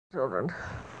Children.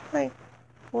 Hi.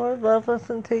 Lord love us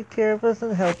and take care of us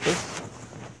and help us.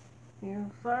 You're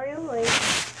sorry I'm late.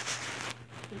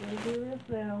 We're gonna do this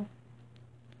now.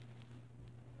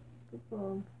 Good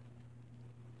phone.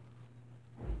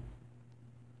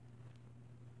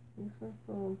 Use my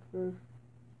phone first.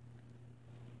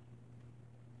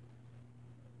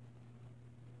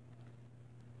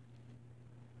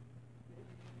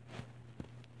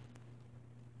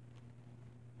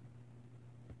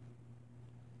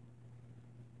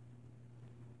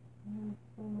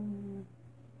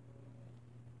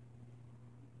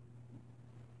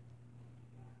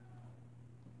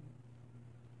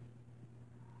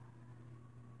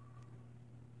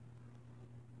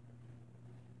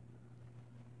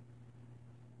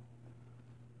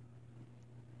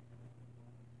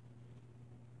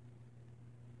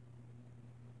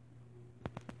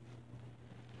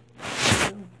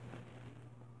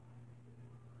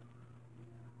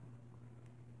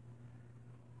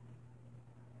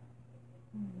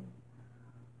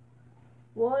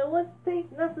 Well, I wouldn't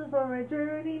take nothing for my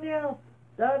journey now.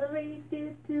 Gotta make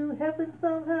it to heaven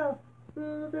somehow.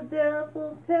 Through the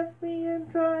devil tempt me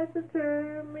and tries to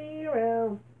turn me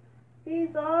around.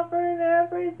 He's offering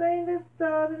everything that's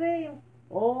got a name.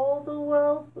 All the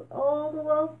wealth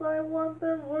I want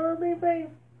and worldly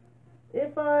fame.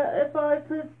 If I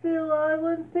could still, I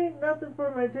wouldn't take nothing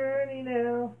for my journey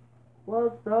now. I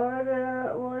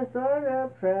started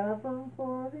out traveling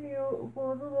for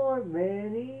the Lord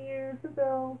many years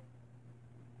ago.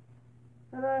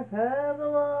 And I've had a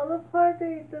lot of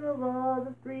heartache and a lot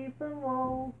of grief and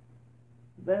woe.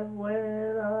 Then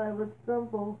when I would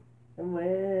stumble, and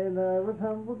when I would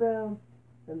humble down,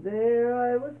 and there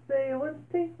I would say, I wouldn't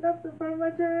take nothing from my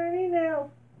journey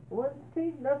now. I wouldn't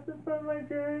take nothing from my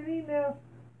journey now.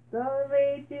 I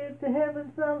made it to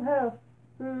heaven somehow.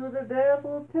 Through the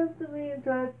devil tempted me and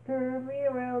tried to turn me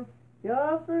around. He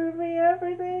offered me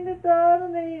everything that God a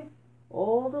name,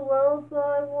 all the wealth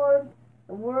I want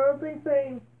and worldly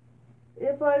fame.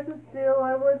 If I could still,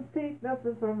 I wouldn't take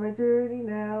nothing from my journey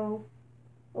now.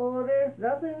 Oh, there's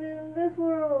nothing in this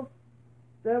world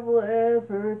that will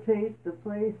ever take the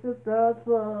place of God's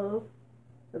love.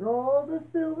 And all the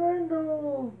silver and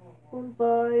gold won't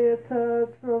buy a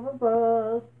touch from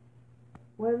above.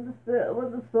 When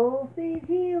the souls need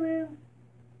healing,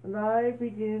 and I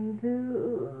begin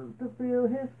to feel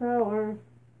His power,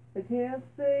 I can't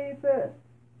say that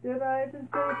I can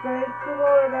say thanks the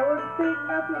Lord. I wouldn't take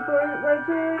nothing for my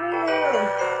journey now.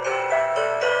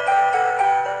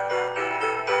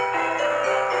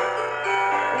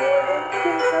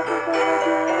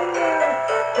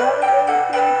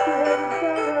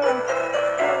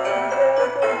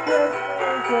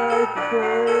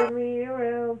 Turn me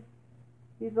around.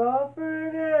 He's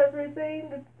offered everything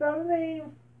that's got a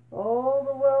name, all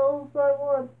the wealth I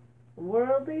want, and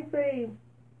worldly fame.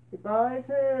 If I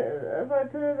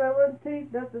could, I wouldn't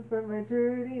take nothing from my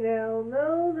journey now.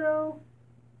 No, no.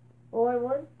 Oh, I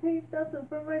wouldn't take nothing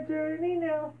from my journey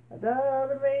now. I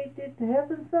gotta make it to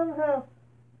heaven somehow.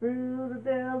 Through the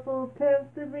devil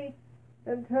tempted me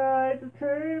and tried to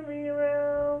turn me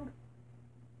around.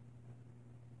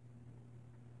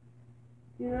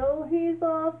 You know he's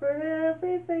offered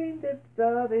everything that's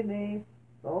got a name,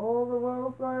 all the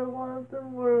wealth I want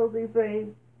and worldly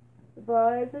fame. If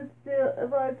I could still, I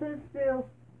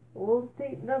won't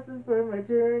take nothing for my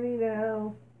journey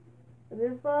now. And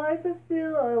if I could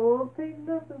still, I won't take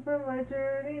nothing for my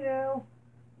journey now.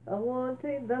 I won't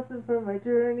take nothing for my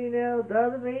journey now.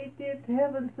 Gotta make it to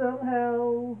heaven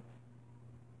somehow.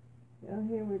 Now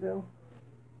here we go.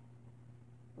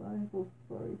 Bible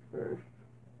story first.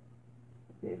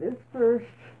 Okay, this first.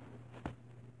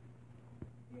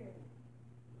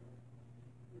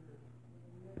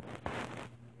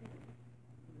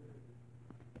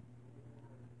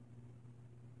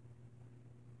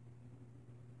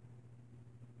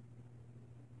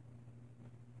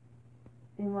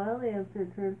 A mild answer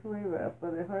turns away wrath,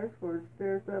 but a harsh word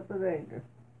stirs up an anger.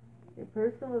 A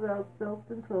person without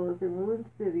self-control is a ruined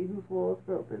city whose walls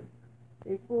broken.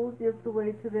 A fool gives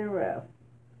way to their wrath,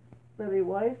 but a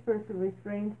wise person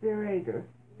restrains their anger.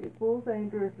 A fool's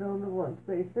anger is known at once,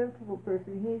 but a sensible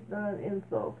person heeds not an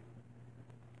insult.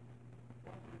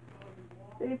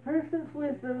 A person's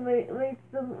wisdom makes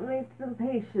them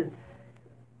patient.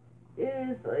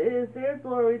 It is their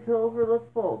glory to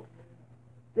overlook faults.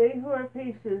 They who are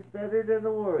patient is better than a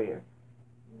warrior,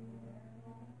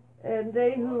 and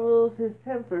they who lose his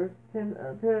temper can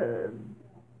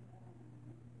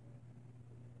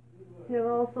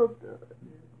also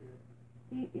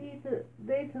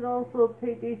they can also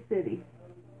take a city.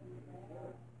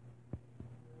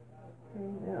 Okay,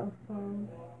 now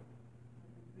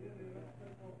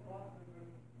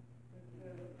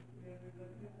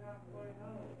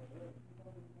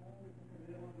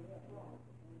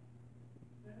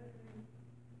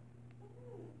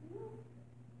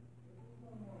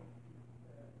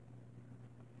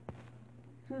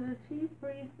to the chief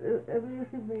priests and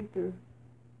music makers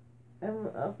and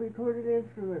of recorded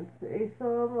instruments, a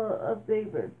psalm of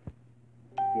David.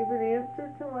 Give an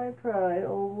answer to my cry,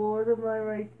 O Lord of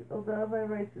O thou my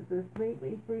righteousness. Make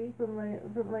me free from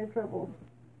my troubles.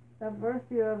 Have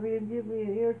mercy on me and give me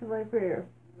an ear to my prayer.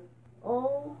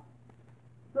 O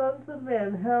sons of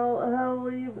men, how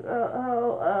will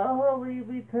you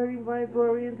be turning my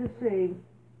glory into shame?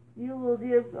 You will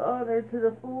give honor to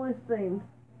the foolish things,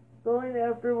 going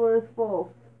after what is false.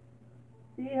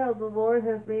 See how the Lord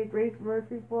has made great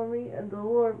mercy for me, and the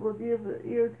Lord will give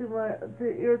ear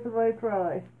to my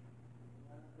cry.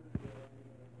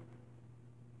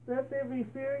 Let there be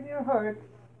fear in your hearts.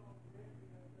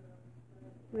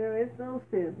 There is no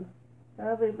sin.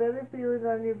 Have a better feeling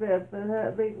on your bed,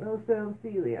 but make no sound,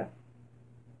 Celia.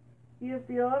 Give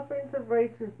the offerings of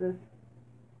righteousness,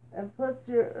 and put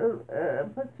your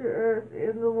earth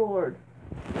in the Lord.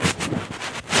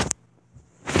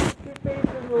 Put your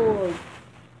faith in the Lord.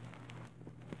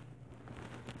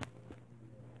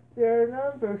 There are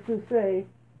numbers who say,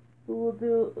 who will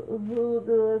do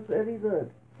us any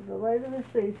good. And the light of his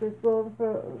face has gone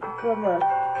from us.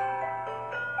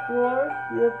 Lord,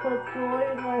 you have put joy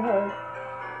in my heart,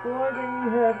 more than you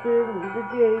have been the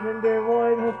gain, and their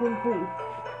wine has increased.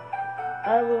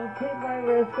 I will take my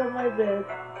rest on my bed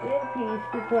in peace,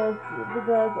 because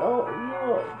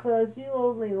you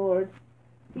only, Lord,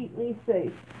 keep me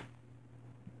safe.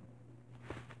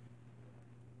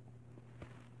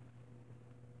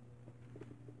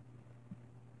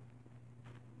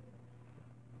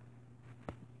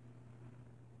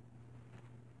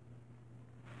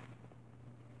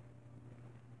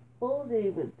 O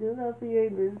David, do not be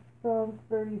angry. Psalms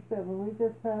 37. We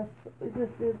just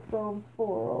did Psalms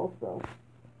 4 also.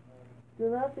 Do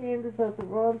not be angry because of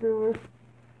wrongdoers,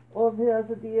 or because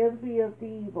of the envy of the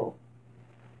evil.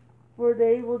 For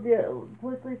they will get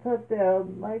quickly cut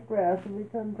down like grass and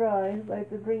become dry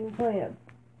like the green plant.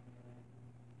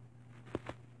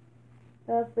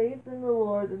 Have faith in the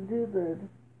Lord and do good.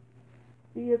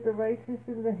 Be at the righteous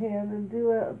in the hand and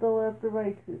do after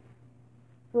righteous.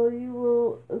 So you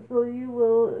will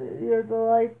your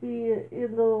delight be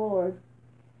in the Lord,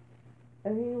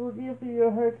 and he will give you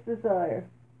your heart's desire.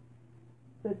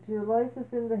 That your life is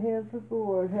in the hands of the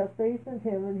Lord. Have faith in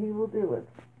him, and he will do it.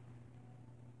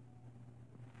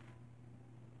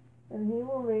 And he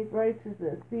will make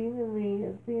righteousness seen in me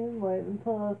and seen in light, and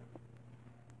cause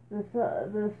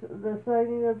the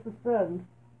shining of the sun.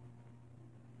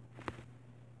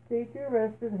 Take your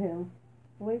rest in him.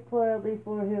 Wait quietly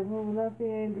for him, who will not be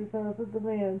angry because of the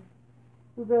man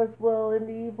who does well in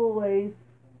the evil ways,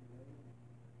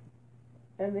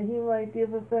 and that he might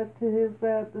give effect to his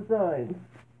bad designs.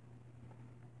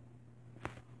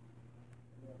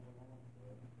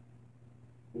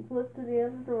 He put to the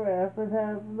end of the wrath, and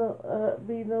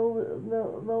be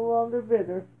no longer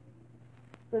bitter,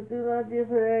 but do not give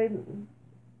way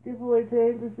to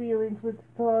angry feelings which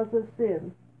cause us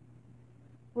sin.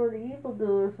 For the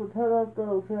evildoers will cut off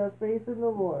those who have faith in the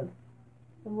Lord,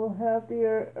 and will have the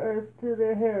earth to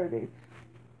their heritage.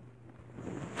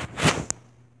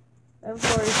 And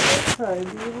for a short time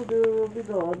the evildoer will be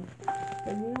gone,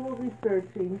 and you will be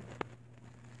searching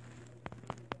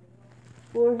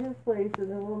for his place, and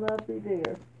it will not be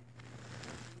there.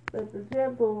 But the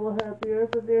gentle will have the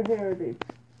earth of their heritage,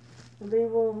 and they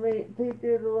will take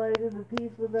their delight in the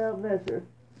peace without measure.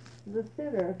 The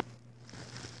sinner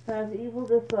has evil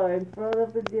designs brought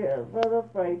up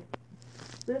right,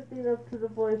 lifting up to the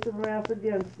voice of wrath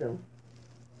against them.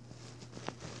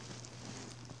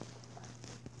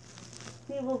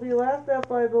 He will be laughed at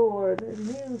by the Lord, and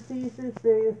he who sees his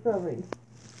day is coming.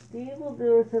 The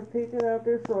evildoers have taken out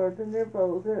their swords, and their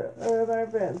bows are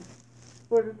bent.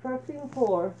 For the trusting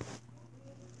poor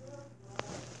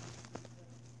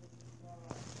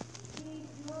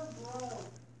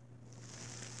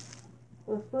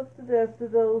was put to death to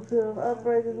those who are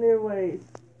upright in their ways,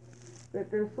 that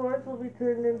their swords will be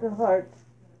turned into hearts,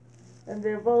 and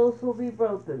their bows will be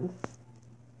broken.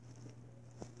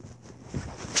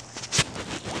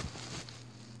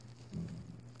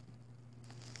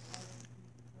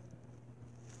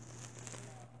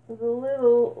 The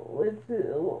little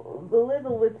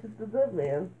which is the good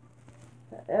man,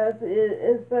 as it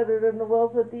is better than the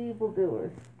wealth of the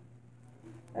evildoers.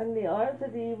 And the arms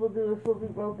of the evildoers will be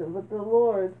broken, but the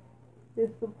Lord is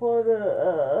the supporter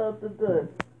of the good.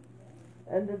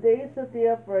 And the days of the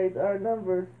upright are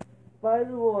numbered by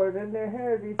the Lord, and their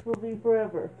heritage will be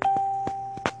forever.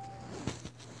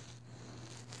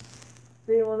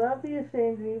 They will not be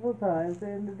ashamed in evil times,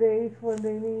 and in the days when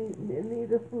they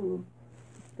need of food.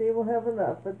 they will have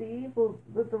enough. But the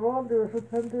wrongdoers who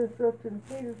come to destruction,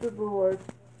 haters of the Lord,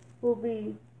 will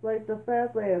be like the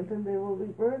fat lambs, and they will be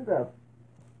burned up,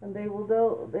 and they will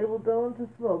go into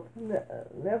smoke,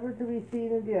 never to be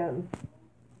seen again.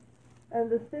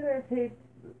 And the sinner takes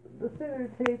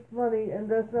money and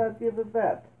does not give it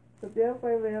back. But the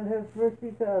upright man has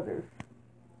mercy to others.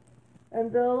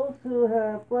 And those who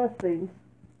have blessings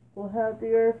will have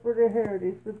the earth for their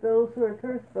heritage, but those who are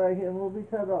cursed by him will be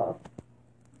cut off.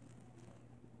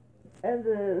 And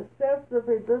the steps of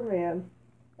a good man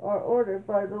are ordered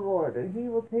by the Lord, and he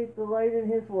will take delight in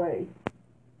his way.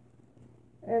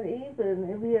 And even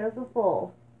if he has a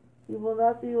fall, he will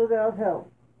not be without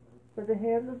help, for the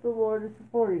hand of the Lord is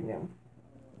supporting him.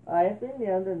 I have been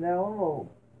young, and now am old.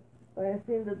 I have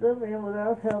seen the good man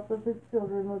without help of his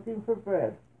children looking for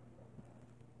bread.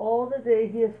 All the day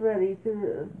he is ready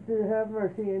to have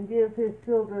mercy and give his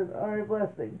children are a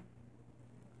blessing.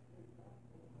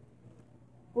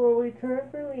 For we turn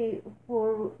from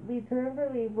evil,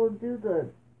 do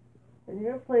good, and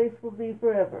your place will be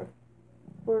forever.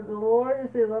 For the Lord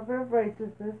is a lover of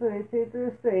righteousness, and a savior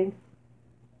of saints.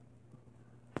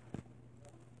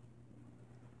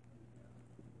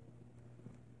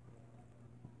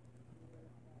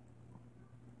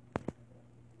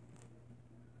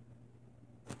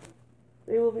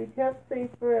 They will be kept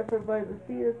safe forever by the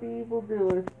feet of the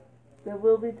evildoers that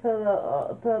will be cut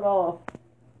off.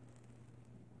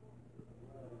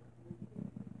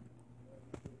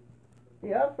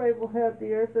 The upright will have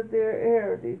the earth of their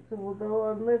heritage, and will go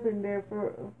on living there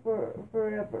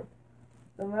forever.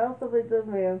 The mouth of a good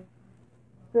man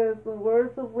says the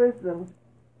words of wisdom,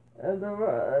 and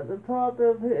the thought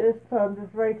of his tongue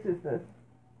is righteousness.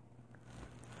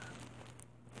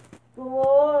 The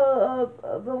law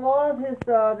of his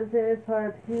God is in his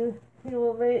heart. He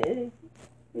will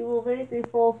make a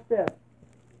false step.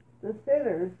 The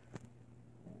sinners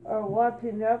are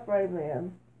watching the upright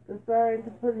man, desiring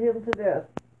to put him to death.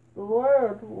 The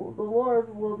Lord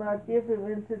will not give him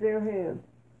into their hands,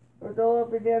 or go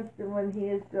up against him when he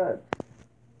is judged.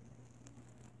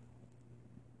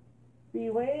 Be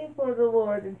waiting for the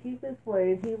Lord, and keep his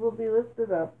way, and he will be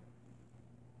lifted up,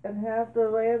 and have the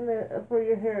land for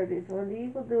your heritage. When the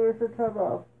evildoers are cut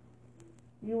off,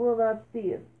 you will not see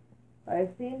it. I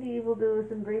have seen the evildoers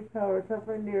in great power,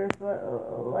 covering the earth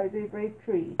like a great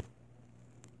tree.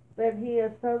 Then he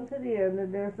has come to the end,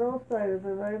 and there is no sight of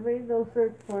him. I made no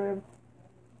search for him,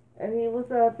 and he was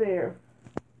not there.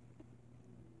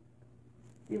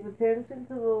 Give attention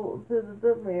to the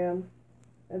good man,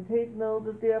 and take note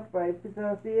of the upright,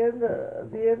 because the end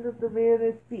of the man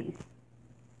is peace.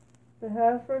 But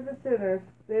as for the sinners,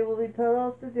 they will be cut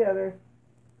off together,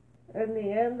 and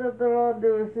the end of the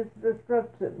wrongdoers is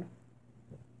destruction.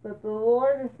 But the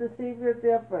Lord is the Savior of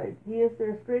the upright. He is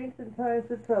their strength in times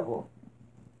of trouble.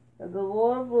 And the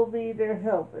Lord will be their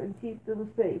help and keep them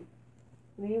safe.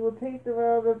 And he will take them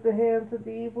out of the hands of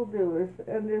the evildoers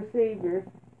and their Savior,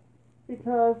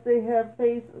 because they have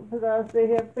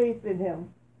faith in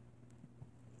him.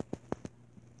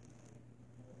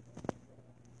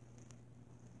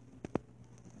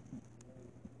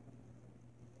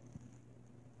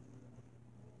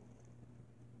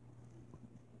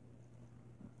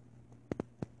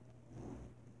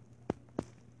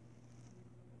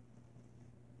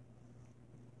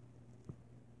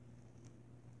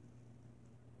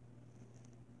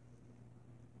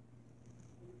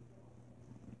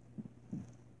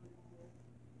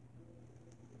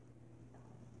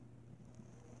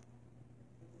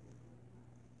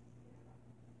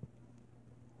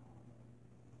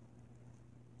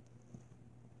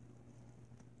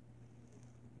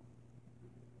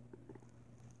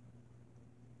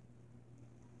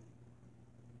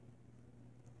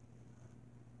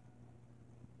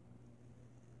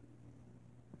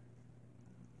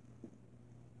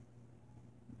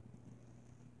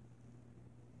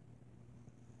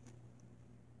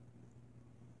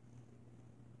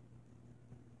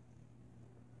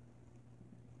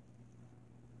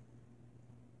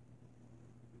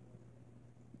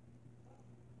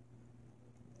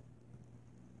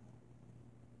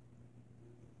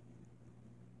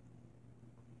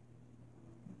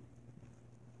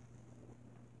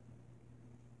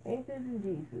 Anchored in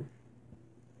Jesus.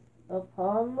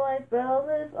 Upon my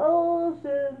boundless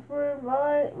oceans where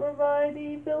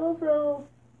mighty billows roll,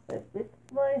 I fix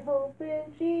my hope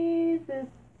in Jesus,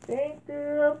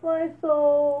 anchor of my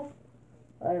soul.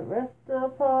 I rest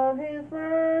upon his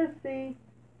mercy.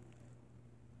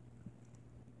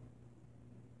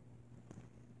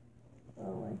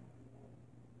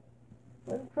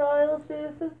 When trials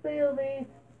just assail me,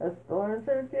 as storms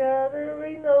are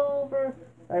gathering over,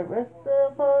 I rest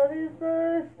upon his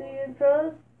mercy and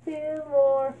trust him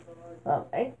more. I'm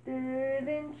anchored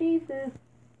in Jesus,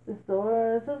 the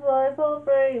source of life all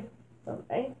brave. I'm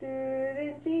anchored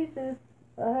in Jesus,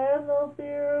 I have no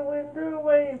fear of wind or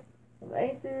wave. I'm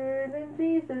anchored in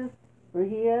Jesus, for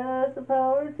he has the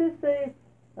power to save.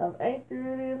 I'm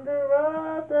anchored in the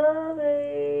rock of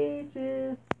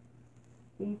ages.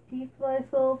 He keeps my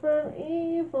soul from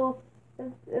evil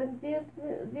and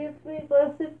gives me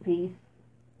blessed peace.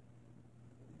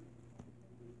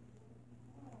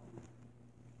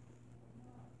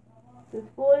 His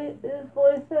voice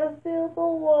has stilled the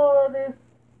waters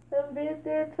and bid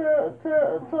their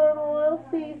turmoil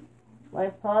cease. My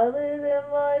pilot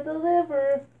and my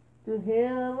deliverer, to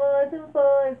him I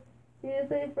confide. He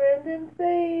is a friend and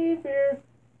Savior,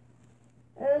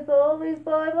 and is always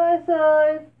by my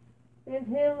side. In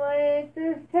him my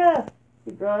anchors cast,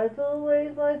 he drives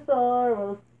away my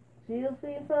sorrows, shields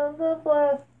me from the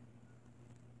blast.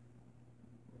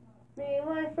 Be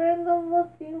my friend, I'm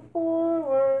looking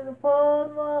forward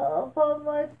upon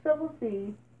my troubled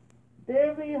sea.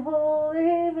 There behold, a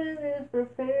haven is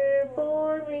prepared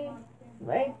for me. I'm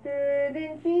anchored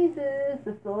in Jesus,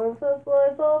 the storms of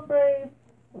life all brave.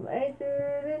 I'm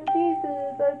anchored in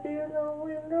Jesus, I fear no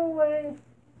wind or wave.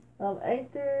 I'm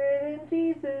anchored in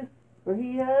Jesus, for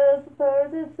he has the power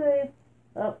to save.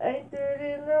 I'm anchored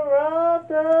in the rock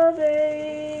of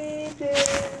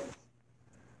ages.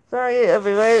 Sorry,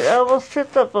 everybody, I almost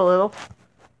tripped up a little.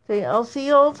 I'll see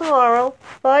you all tomorrow.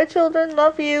 Bye, children.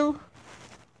 Love you.